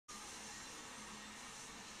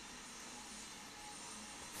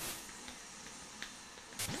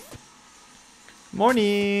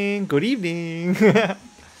Morning! Good evening!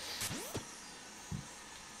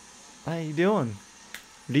 How you doing?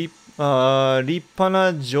 立派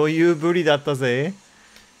な女優ぶりだったぜ。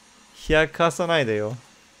冷やかさないでよ。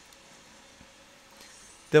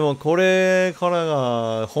でもこれから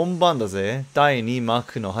が本番だぜ。第2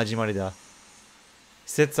幕の始まりだ。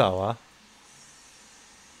セツァーは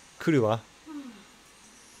来るわ。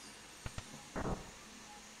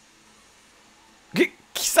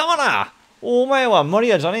貴様な！お前はマ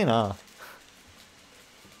リアじゃねえな。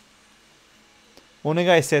お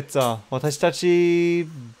願い、セッツァー。私たち、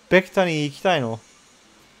ベクタに行きたいの。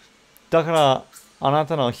だから、あな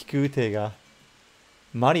たの飛空艇が、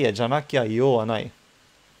マリアじゃなきゃ用はない。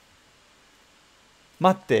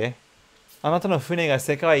待って。あなたの船が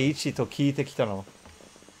世界一と聞いてきたの。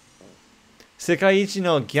世界一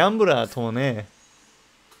のギャンブラーとね。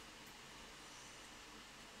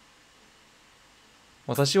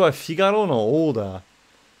私はフィガロの王だ。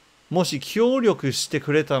もし協力して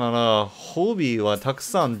くれたなら、褒美はたく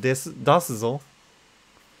さん出すぞ。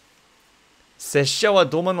拙者は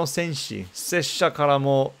ドマの戦士。拙者から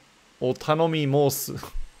もお頼み申す。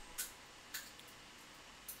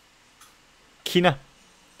きな。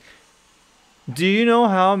Do you know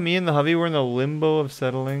how me and the hubby were in the limbo of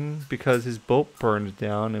settling because his boat burned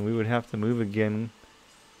down and we would have to move again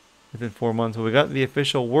within 4 months? Well, we got the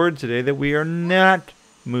official word today that we are not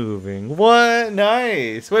moving. What?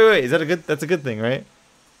 Nice. Wait. Is that that's a good thing, right?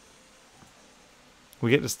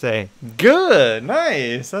 We get to stay. Good.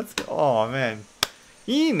 Nice. That's good. Oh, man.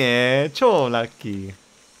 いいね。超ラッキー。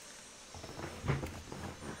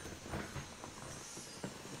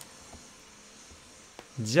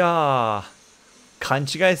じゃあ、勘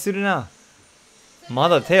違いするな。ま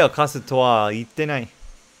だ手を貸すとは言ってない。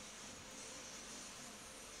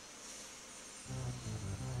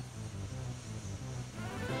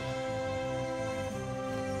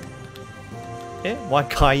Why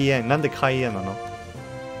開園？なんで開園なの？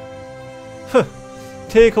ふっ、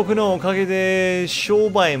帝国のおかげで商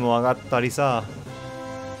売も上がったりさ。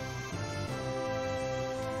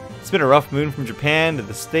It's been a rough move from Japan to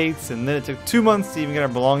the States, and then it took 2 months to even get our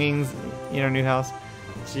belongings in our new house.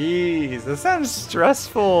 Jeez, that sounds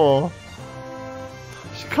stressful.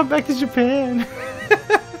 I should come back to Japan.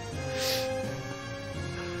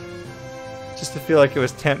 Just to feel like it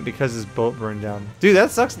was temp because his boat burned down. Dude, that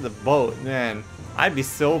sucks in the boat, man. I'd be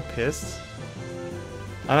so pissed.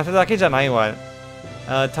 あなただけじゃないわ。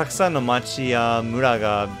たくさんの町や村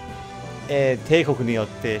が、帝国によっ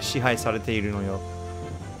て支配されているのよ。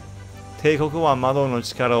帝国は窓の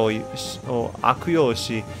力を悪用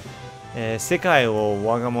し、世界を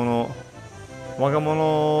我が物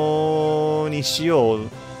にしよう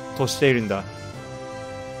としているんだ。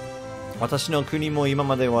私の国も今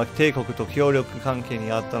までは帝国と協力関係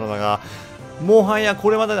にあったのだが、もはや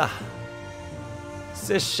これまでだ。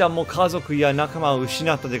拙者も家族や仲間を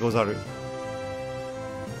失ったでござる。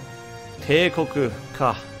帝国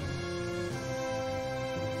か。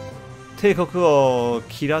帝国を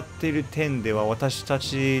嫌っている点では私た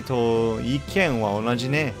ちと意見は同じ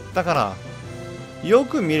ね。だから、よ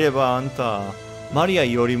く見ればあんた、マリア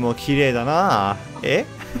よりも綺麗だな。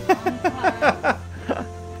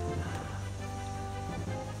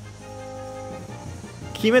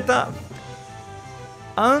決めた。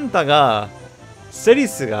あんたが、セリ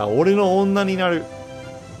スが俺の女になる。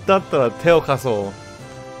だったら手を貸そう。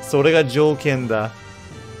それが条件だ。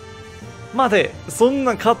待て、そん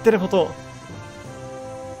な勝手なこと。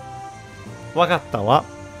わかったわ。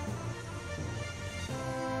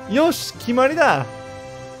よし、決まりだ。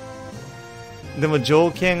でも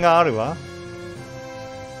条件があるわ。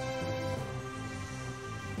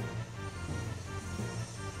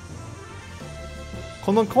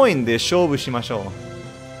このコインで勝負しましょ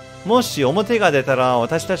う。もし表が出たら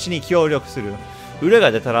私たちに協力する。裏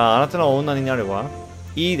が出たらあなたの女になるわ。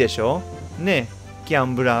いいでしょ？ねえ、ギャ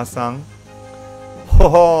ンブラーさん。ほ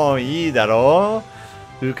ほー、いいだろ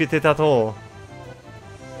う？受けてたと。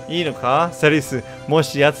いいのかセリス、も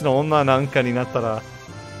し奴の女なんかになったら。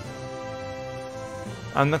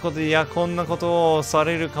あんなことやこんなことをさ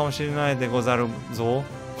れるかもしれないでござるぞ。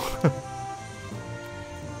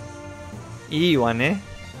いいわね。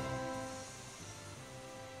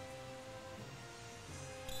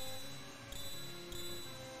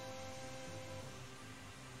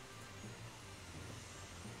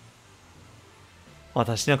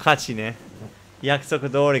私の勝ちね。約束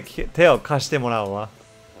通り手を貸してもらうわ。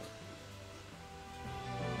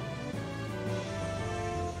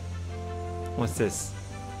What's this?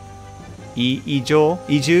 移住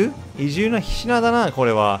の品だな、こ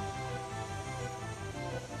れは。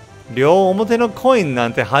両表のコインな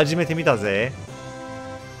んて初めて見たぜ。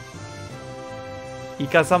イ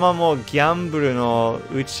カ様もギャンブルの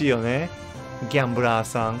うちよね。ギャンブラー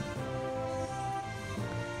さん。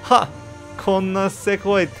はっ、こんなせ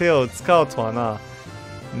こい手を使うとはな。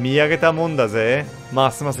見上げたもんだぜ。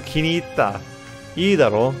ますます気に入った。いいだ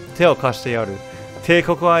ろ、手を貸してやる。帝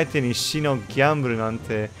国相手に死のギャンブルなん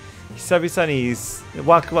て久々に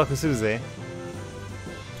ワクワクするぜ。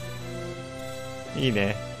いい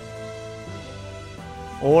ね。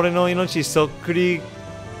俺の命そっくり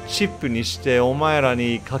チップにしてお前ら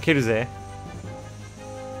にかけるぜ。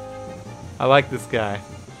I like this guy.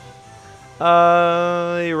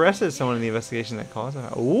 He arrested someone in the investigation that caused it.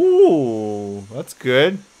 Ooh, that's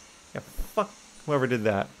good. Yeah, fuck whoever did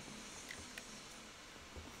that.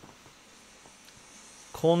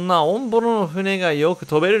 こんなオンボロの船がよく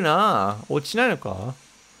飛べるな。落ちないのか？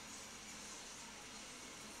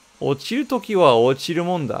落ちるときは落ちる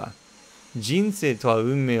もんだ。人生とは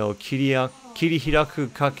運命を切り開く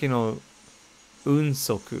賭けの運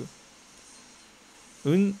則。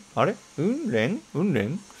あれ運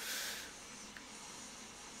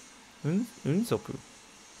則。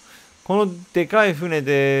このでかい船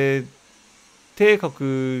で帝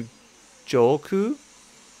国上空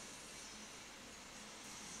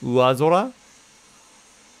上空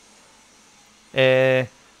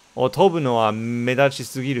飛ぶのは目立ち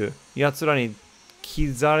すぎる。奴らに気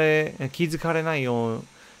づかれないよう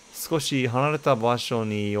少し離れた場所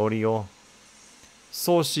に降りよう。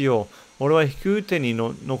そうしよう。俺は飛空艇に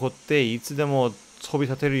残っていつでも飛び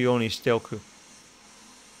立てるようにしておく。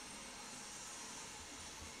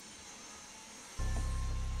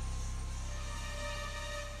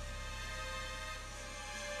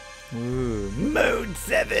Mode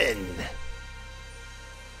 7!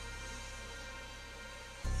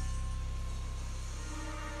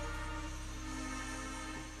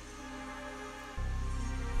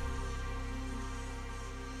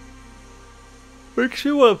 Makes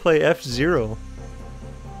you want to play F-Zero.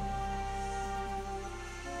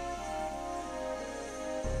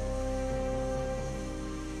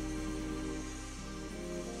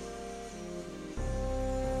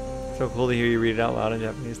 So cool to hear you read it out loud in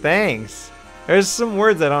Japanese. Thanks! There's some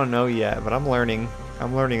words I don't know yet, but I'm learning.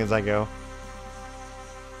 I'm learning as I go.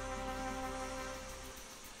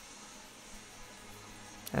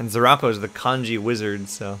 And Zarapo's the kanji wizard,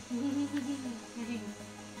 so...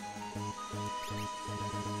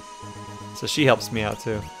 So she helps me out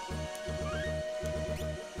too.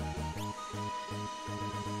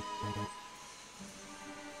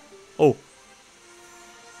 Oh.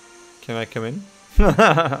 Can I come in?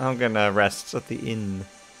 I'm gonna rest at the inn.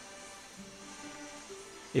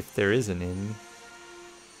 If there is an inn.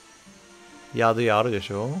 Yadu ya aru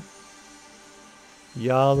desho?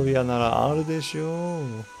 Yadu ya nara aru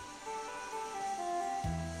desho?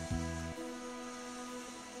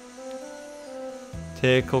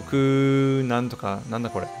 Teikoku なんとか、なんだ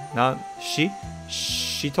これ。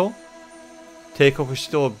首都帝国首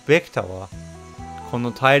都ベクタはこ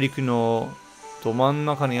の大陸のど真ん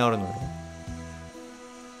中にあるのよ。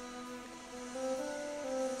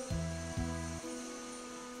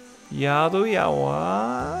宿屋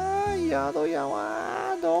は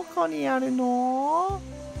どこにあるの？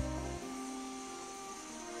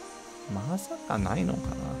まさかないのか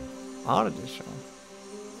な？あるでしょ。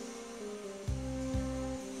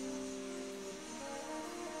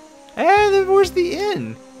Then where's the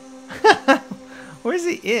inn? Where's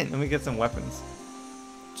the inn? Let me get some weapons.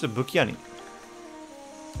 ちょっと武器屋に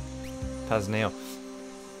尋ねよう。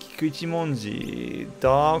菊一文字、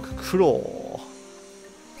ダーククロ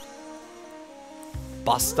ー、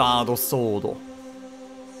バスタードソード、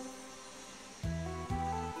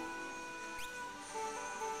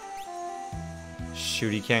手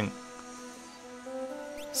裏剣、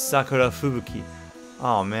桜吹雪。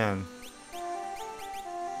Oh man.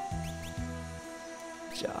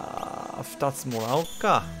 じゃあ2つもらおう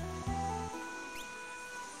か。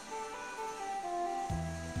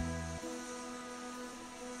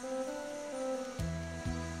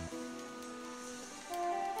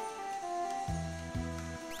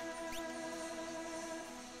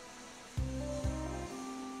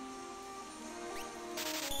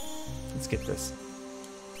Let's get this.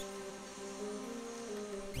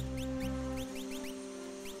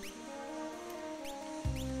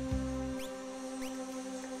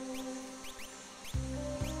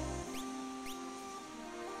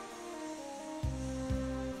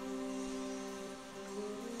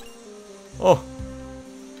 Oh,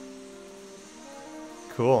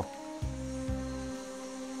 cool.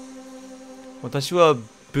 私は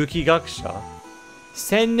武器学者。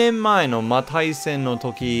1000年前の魔対戦の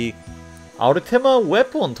時、アルテマウェ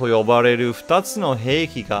ポンと呼ばれる2つの兵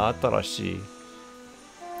器があったらしい。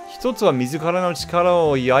一つは自らの力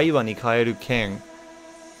を刃に変える剣、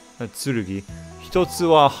剣。一つ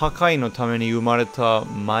は破壊のために生まれた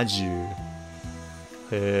魔獣。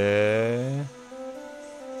へ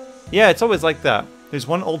ー。Yeah, it's always like that. There's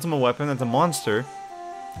one ultimate weapon that's a monster,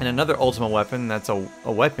 and another ultimate weapon that's a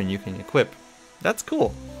weapon you can equip. That's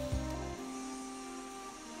cool.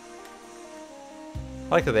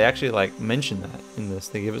 I like that they actually like mention that in this.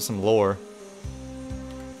 They give it some lore.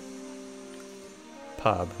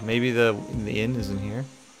 Pub. Maybe the inn is in here.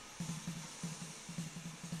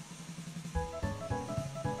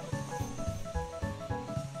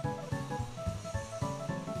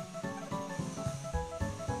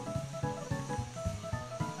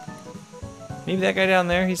 Maybe that guy down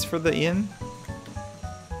there, he's for the inn.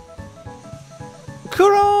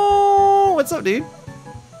 Kuro! What's up, dude?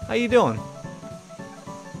 How you doing?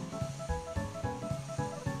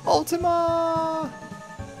 Ultima!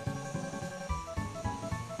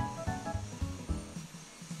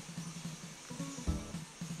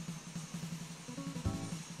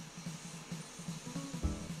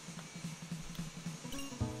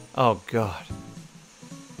 Oh god.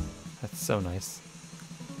 That's so nice.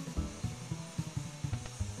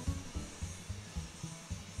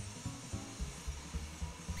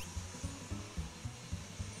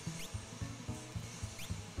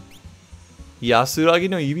 Yasuragi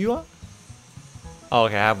no Yubiwa? Oh,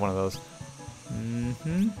 okay, I have one of those.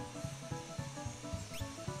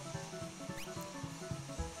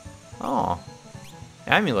 Oh.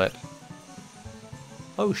 Amulet.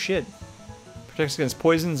 Oh shit. Protects against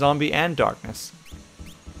poison, zombie, and darkness.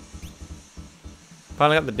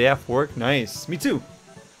 Finally got the day off work. Nice. Me too.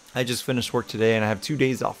 I just finished work today and I have 2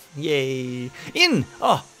 days off. Yay. In!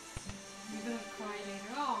 Oh! You're gonna cry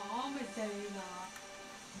later. Oh, my days off.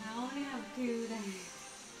 I only have 2 days.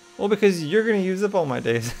 Well, because you're gonna use up all my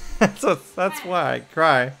days. that's why I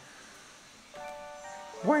cry.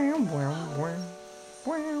 Wham, wham, wham,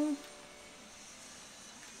 wham.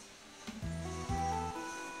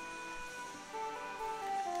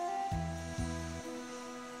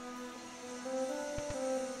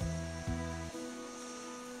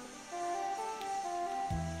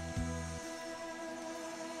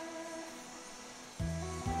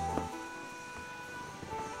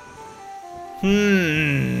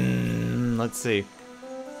 Let's see.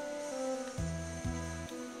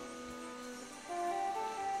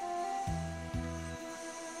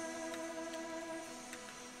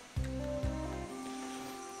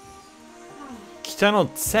 Kita no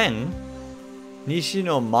Tsen, Nishi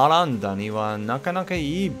no Maranda ni wa nakanaka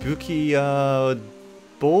ii buki ya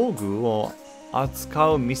bogu o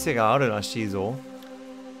atsukau mise ga aru rashii zo.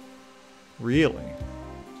 Really?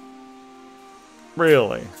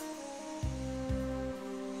 Really?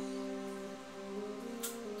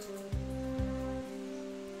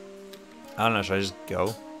 I don't know, should I just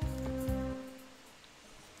go?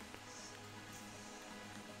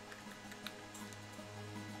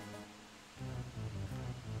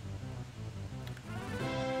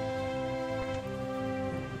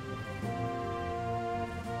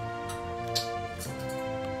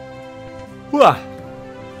 Whoa!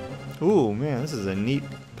 Ooh, man, this is a neat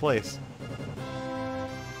place.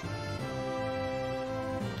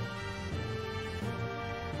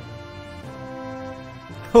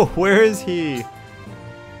 Oh, where is he?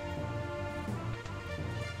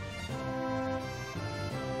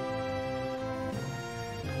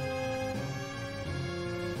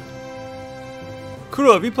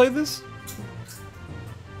 Kuro, have you played this?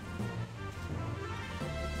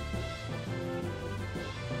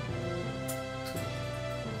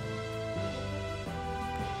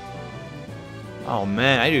 Oh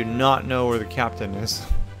man, I do not know where the captain is.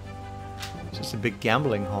 It's just a big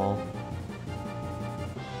gambling hall.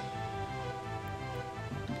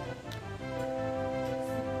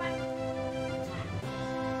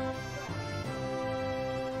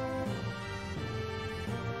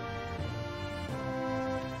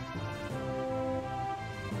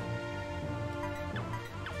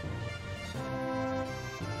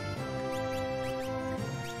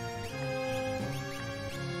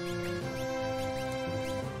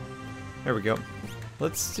 There we go.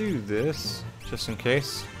 Let's do this, just in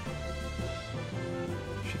case.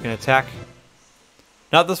 She can attack.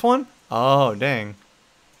 Not this one? Oh, dang.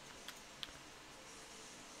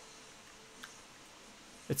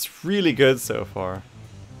 It's really good so far.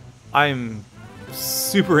 I'm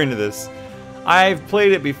super into this. I've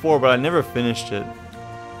played it before, but I never finished it.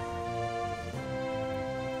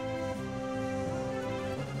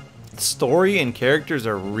 story and characters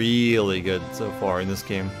are really good so far in this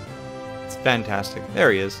game. It's fantastic.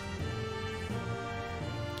 There he is.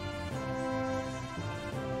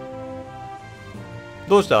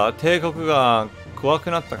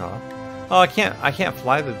 Oh, I can't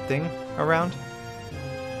fly the thing around.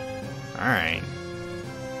 All right.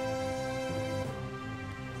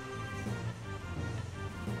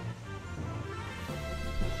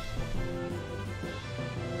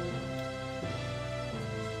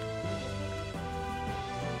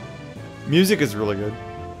 Music is really good.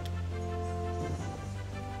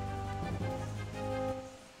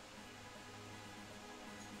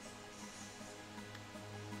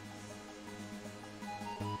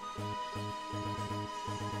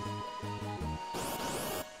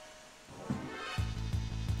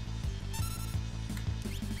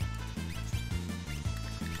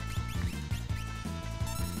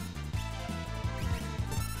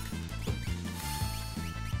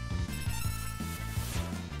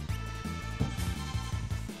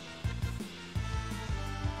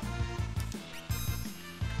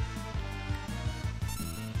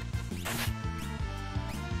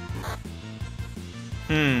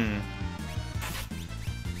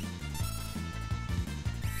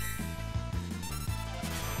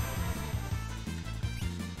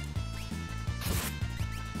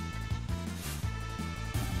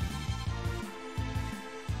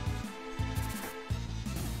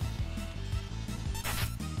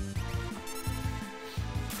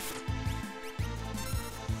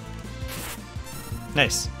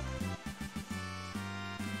 Nice.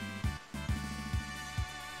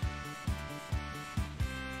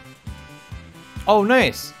 Oh,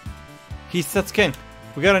 nice. Hisatsuken.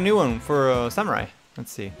 We got a new one for Samurai.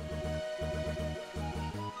 Let's see.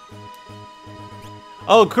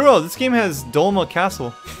 Oh, Kuro, this game has Dolma Castle.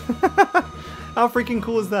 How freaking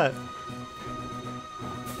cool is that?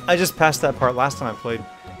 I just passed that part last time I played.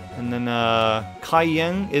 And then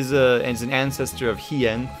Kaiyen is an ancestor of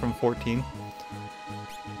Hien from 14.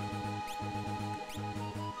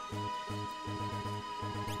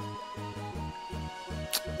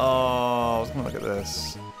 Oh, let's look at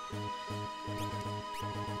this.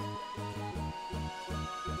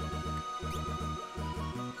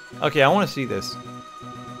 Okay, I want to see this.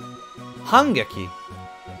 Hangeki.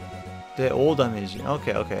 The old damage.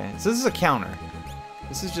 Okay, okay. So this is a counter.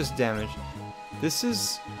 This is just damage. This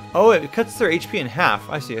is... Oh, it cuts their HP in half.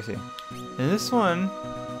 I see, I see. And this one...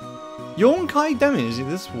 Yonkai damage.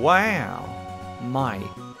 This... Wow. Mai.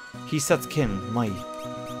 Hisatsuken. Mai.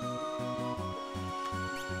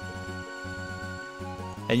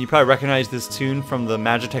 And you probably recognize this tune from the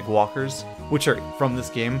Magitech Walkers, which are from this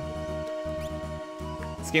game.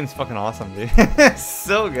 This game's fucking awesome, dude.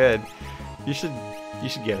 So good. You should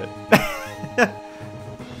get it.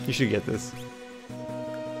 You should get this.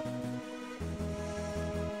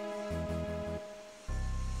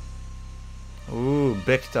 Ooh,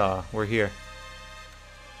 Bikta, we're here.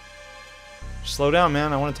 Slow down,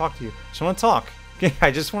 man. I want to talk to you. Just want to talk. I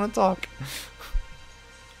just want to talk.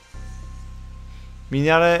 見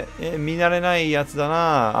慣れないやつだ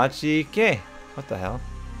な。あっち行け。What the hell?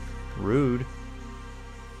 Rude.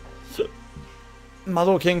 魔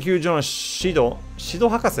導研究所の指導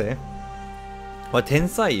博士は天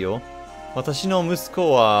才よ。私の息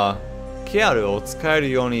子はケアルを使える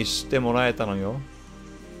ようにしてもらえたのよ。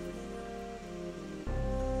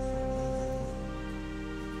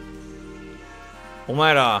お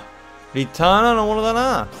前ら、リターナーのものだ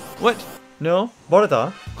な。What? No? バレ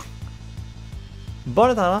た？バ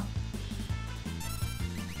レた？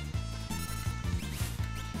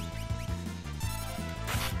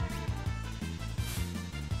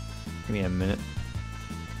 Give me a minute.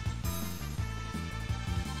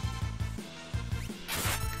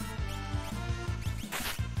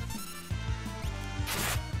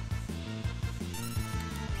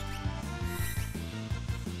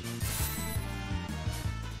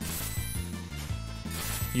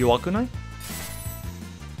 Yowakunai?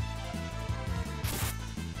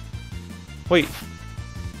 Wait.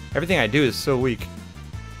 Everything I do is so weak.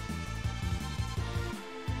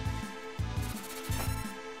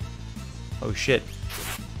 Oh shit.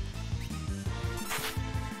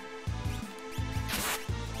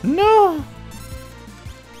 No!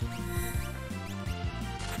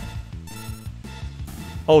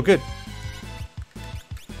 Oh, good.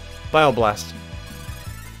 Bioblast.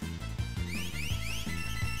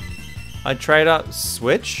 I tried out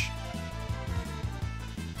Switch?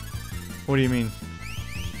 What do you mean?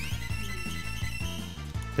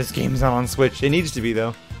 This game's not on Switch. It needs to be,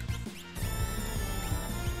 though.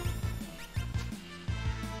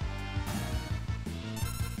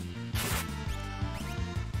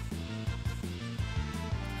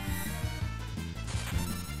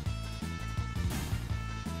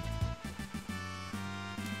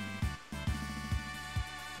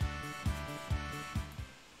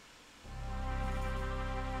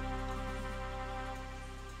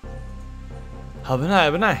 危な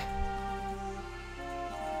い危ない。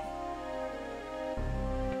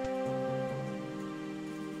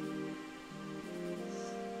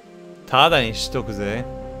ただにしとくぜ。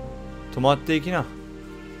止まっていきな。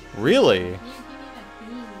Really?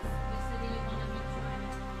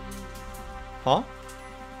 Huh?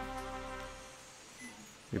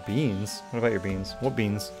 Your beans? What about your beans? What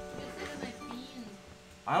beans?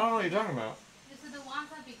 I don't know what you're talking about.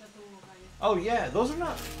 Oh yeah, those are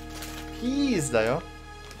not peas だよ。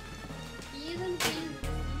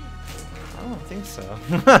I don't think so.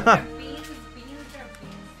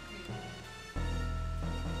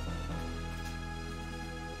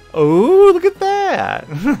 Oh, look at that!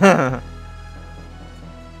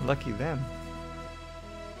 Lucky them.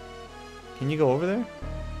 Can you go over there?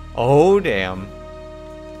 Oh, damn.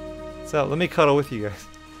 So, let me cuddle with you guys.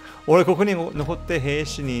 俺ここに残って兵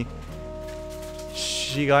士に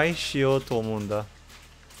死骸しようと思うんだ。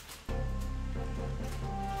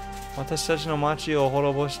私たちの町を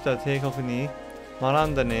滅ぼした帝国に学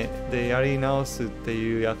んだねでやり直すって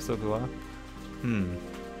いう約束は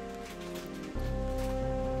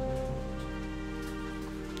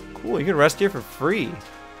Cool, you can rest here for free.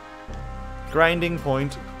 Grinding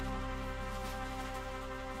point.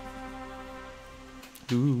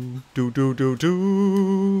 Do.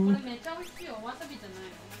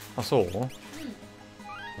 あ、そう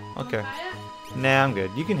 ?Okay. Nah, I'm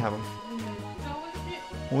good. You can have them.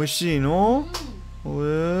 美味しいの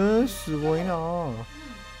すごいな。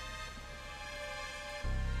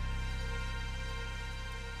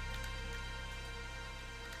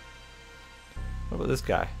What about this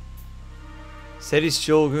guy? セリス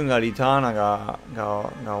将軍がリターナが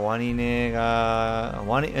ワニネが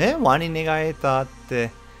得たって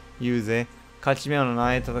言うぜ。勝ち目の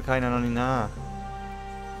ない戦いなのにな。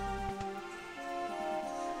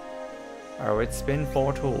Oh, it's been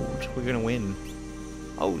foretold. We're gonna win.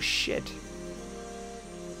 Oh shit.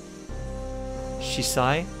 司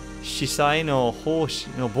祭の帽子。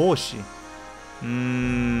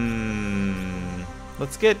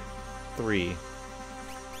Let's get 3.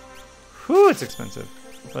 Whew, it's expensive.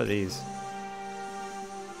 What are these?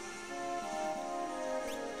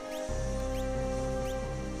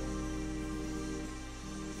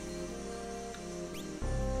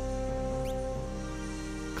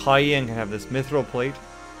 Cayenne can have this mithril plate.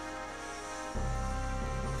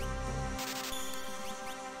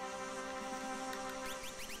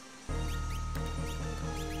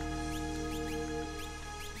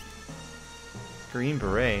 Green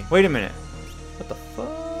beret. Wait a minute. What the fuck?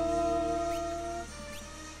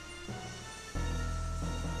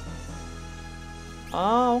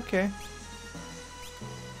 Ah, okay.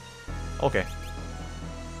 Okay.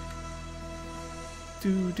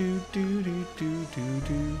 Do do do do do do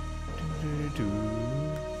do do do.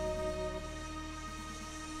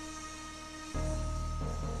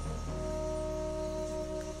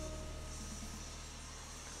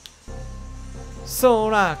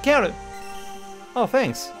 Sora, carrot. Oh,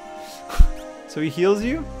 thanks. So he heals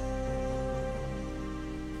you?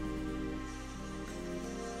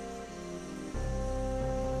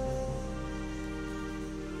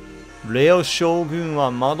 レオ将軍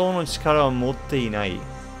は魔導の力を持っていない。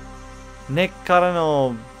根っから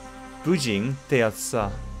の武人ってやつ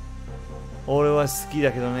さ。俺は好き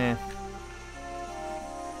だけどね。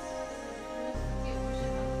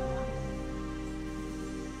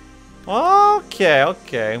Okay,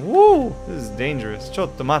 okay. Woo! This is dangerous. ちょ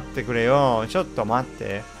っと待ってくれよ。ちょっと待っ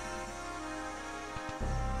て。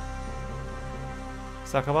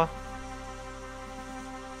酒場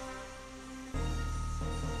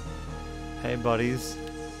Hey buddies.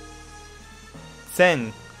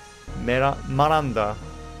 マランダ、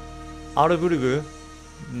アルブルグ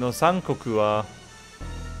の3国は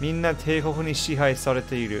みんな帝国に支配され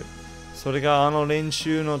ている。それがあの練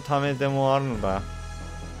習のためでもあるのだ。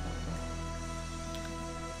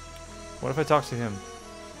What if I talk to him?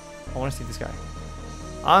 I want to see this guy.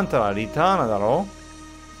 あんたはリターナだろ？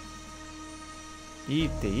いい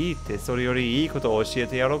って、それよりいいことを教え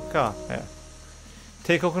てやろうか。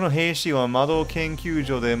帝国の兵士は魔導研究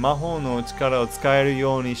所で魔法の力を使える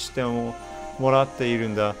ようにしてもらっている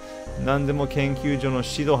んだ。何でも研究所の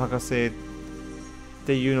指導博士っ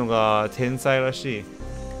ていうのが天才らしい。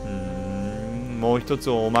もう一つ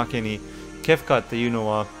おまけに、ケフカっていうの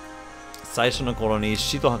は最初の頃に指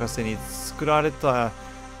導博士に作られた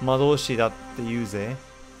魔導士だっていうぜ。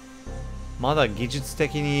まだ技術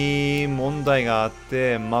的に問題があっ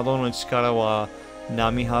て魔導の力は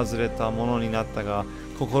並外れたものになったが、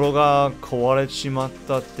心が壊れちまっ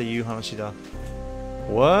たっていう話だ。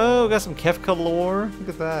Whoa, we got some Kefka lore. Look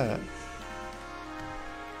at that.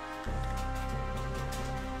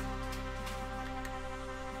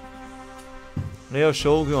 レオ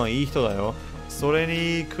将軍はいい人だよ。それ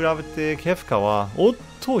に比べてケフカは、おっ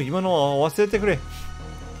と、今のは忘れてくれ。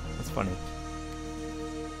That's funny.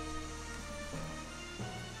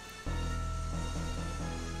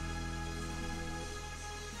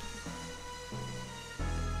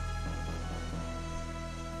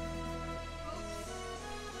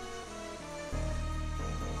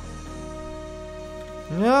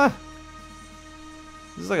 Yeah.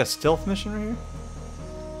 This is like a stealth mission right here.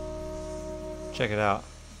 Check it out.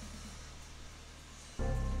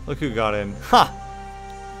 Look who got in. Ha!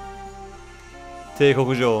 帝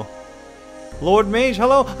国城 Lord Mage,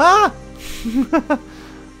 hello! Ah! I'm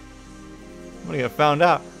gonna get found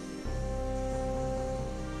out.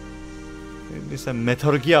 There's some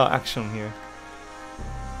Metal Gear action here.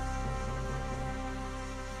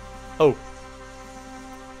 Oh.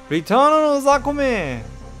 Return no Zakome!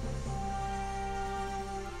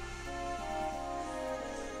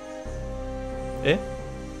 Eh?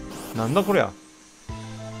 なんだこりゃ。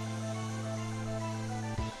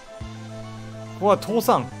ここは父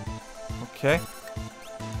さん。Okay.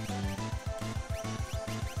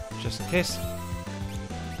 Just in case.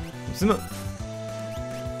 盗む。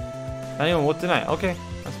何も持ってない。Okay.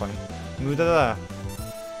 That's funny. 無駄だ。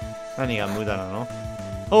何が無駄なの？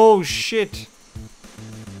 Oh shit!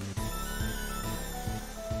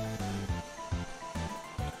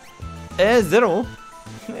 ゼロ？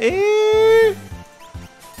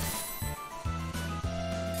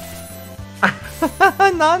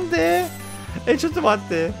なんで？ちょっと待っ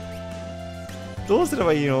て。どうすれ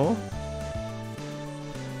ばいいの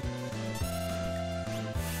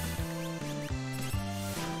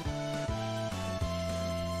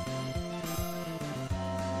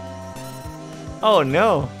？Oh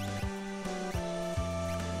no!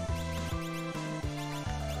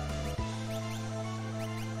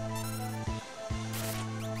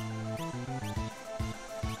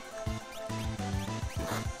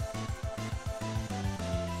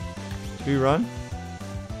 Do we run?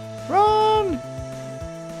 Run!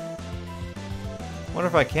 Wonder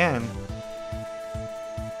if I can.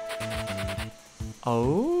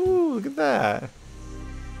 Oh, look at that.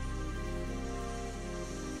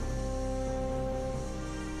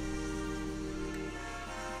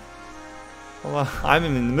 Well, I'm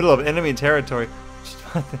in the middle of enemy territory.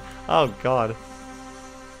 Oh god.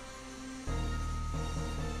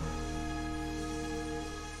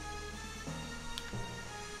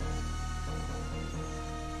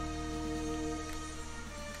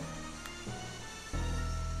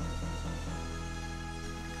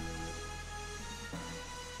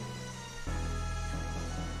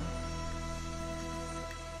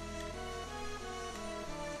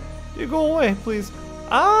 You go away, please.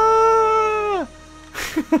 Ah!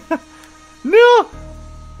 No!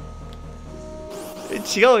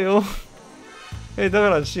 違うよ。だか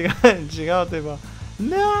ら違うと言えば。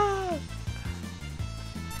No!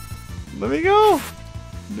 Let me go!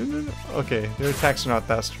 No, no, no. Okay, their attacks are not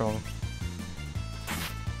that strong.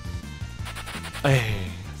 Hey.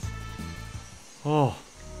 Oh.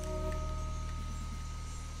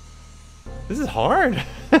 This is hard.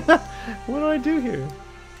 What do I do here?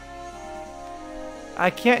 I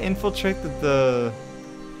can't infiltrate the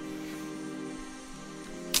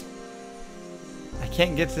I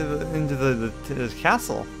can't get to into the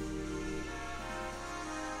castle.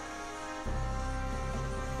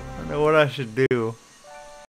 I don't know what I should do.